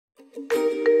In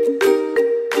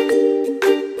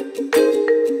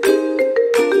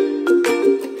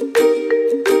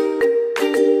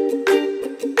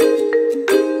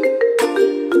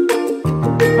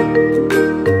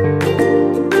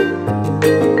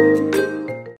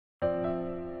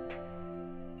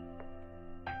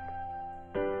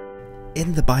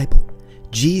the Bible,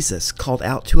 Jesus called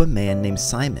out to a man named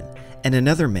Simon and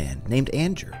another man named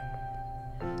Andrew.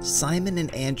 Simon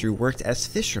and Andrew worked as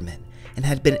fishermen and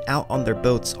had been out on their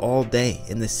boats all day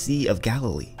in the Sea of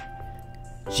Galilee.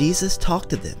 Jesus talked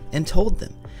to them and told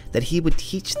them that he would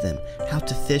teach them how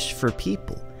to fish for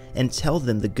people and tell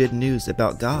them the good news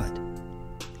about God.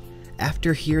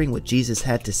 After hearing what Jesus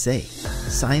had to say,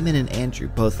 Simon and Andrew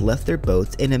both left their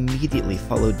boats and immediately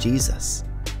followed Jesus.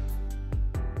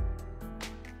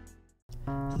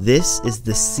 This is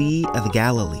the Sea of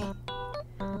Galilee.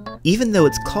 Even though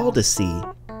it's called a sea,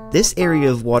 this area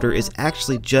of water is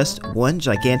actually just one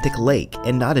gigantic lake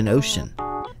and not an ocean.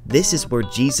 This is where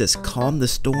Jesus calmed the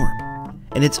storm,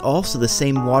 and it's also the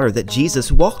same water that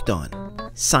Jesus walked on.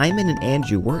 Simon and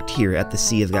Andrew worked here at the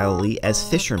Sea of Galilee as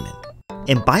fishermen.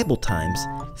 In Bible times,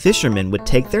 fishermen would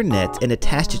take their nets and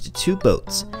attach it to two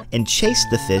boats and chase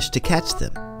the fish to catch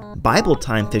them. Bible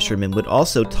time fishermen would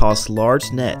also toss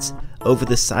large nets over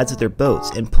the sides of their boats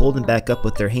and pull them back up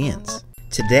with their hands.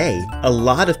 Today, a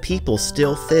lot of people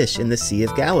still fish in the Sea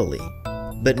of Galilee.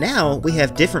 But now we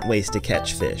have different ways to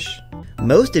catch fish.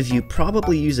 Most of you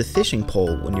probably use a fishing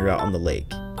pole when you're out on the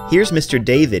lake. Here's Mr.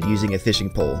 David using a fishing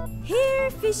pole. Here,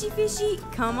 fishy fishy,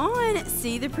 come on,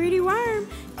 see the pretty worm,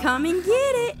 come and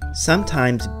get it.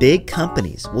 Sometimes big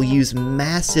companies will use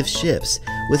massive ships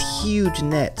with huge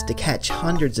nets to catch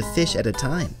hundreds of fish at a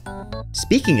time.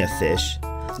 Speaking of fish,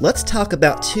 let's talk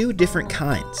about two different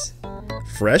kinds: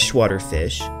 freshwater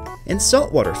fish and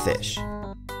saltwater fish.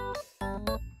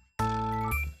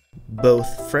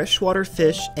 Both freshwater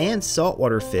fish and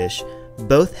saltwater fish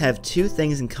both have two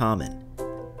things in common: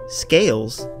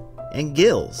 scales and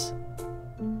gills.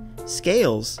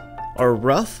 Scales are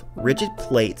rough, rigid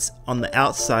plates on the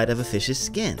outside of a fish's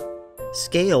skin.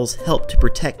 Scales help to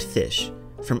protect fish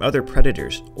from other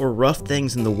predators or rough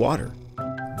things in the water.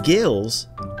 Gills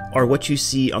are what you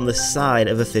see on the side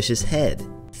of a fish's head.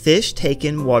 Fish take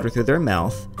in water through their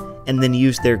mouth and then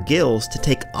use their gills to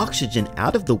take oxygen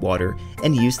out of the water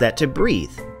and use that to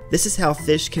breathe. This is how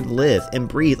fish can live and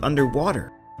breathe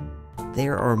underwater.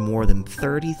 There are more than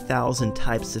 30,000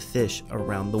 types of fish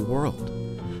around the world.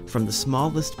 From the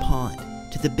smallest pond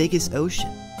to the biggest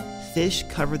ocean, fish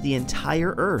cover the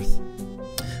entire earth.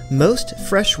 Most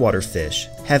freshwater fish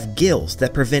have gills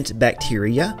that prevent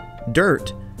bacteria,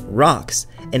 dirt, rocks,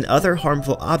 and other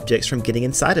harmful objects from getting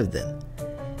inside of them.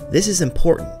 This is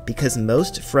important because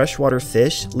most freshwater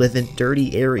fish live in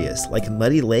dirty areas like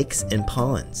muddy lakes and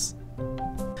ponds.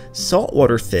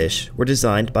 Saltwater fish were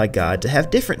designed by God to have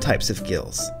different types of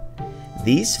gills.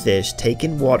 These fish take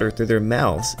in water through their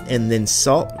mouths, and then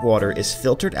salt water is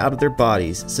filtered out of their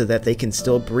bodies so that they can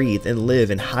still breathe and live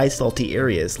in high salty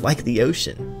areas like the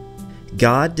ocean.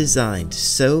 God designed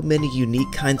so many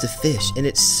unique kinds of fish, and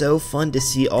it's so fun to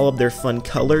see all of their fun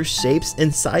colors, shapes,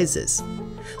 and sizes.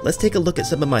 Let's take a look at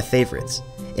some of my favorites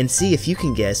and see if you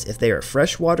can guess if they are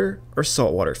freshwater or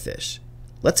saltwater fish.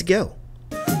 Let's go.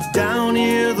 Down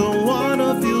here the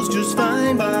water feels just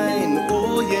fine,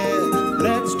 oh yeah.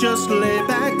 Let's just lay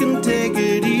back and take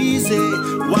it easy.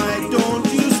 Why don't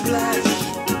you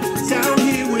splash down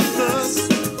here with us?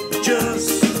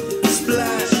 Just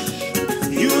splash.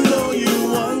 You know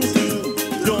you want to,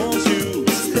 don't you?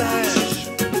 Splash.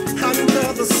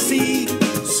 Under the sea,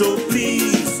 so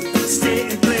please stay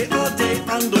and play all day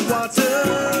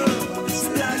underwater.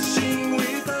 Splashing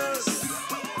with us.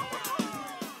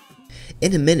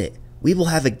 In a minute, we will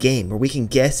have a game where we can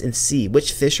guess and see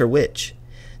which fish are which,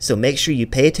 so make sure you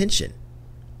pay attention.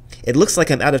 It looks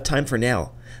like I'm out of time for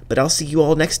now, but I'll see you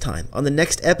all next time on the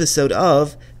next episode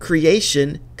of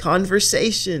Creation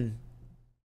Conversation.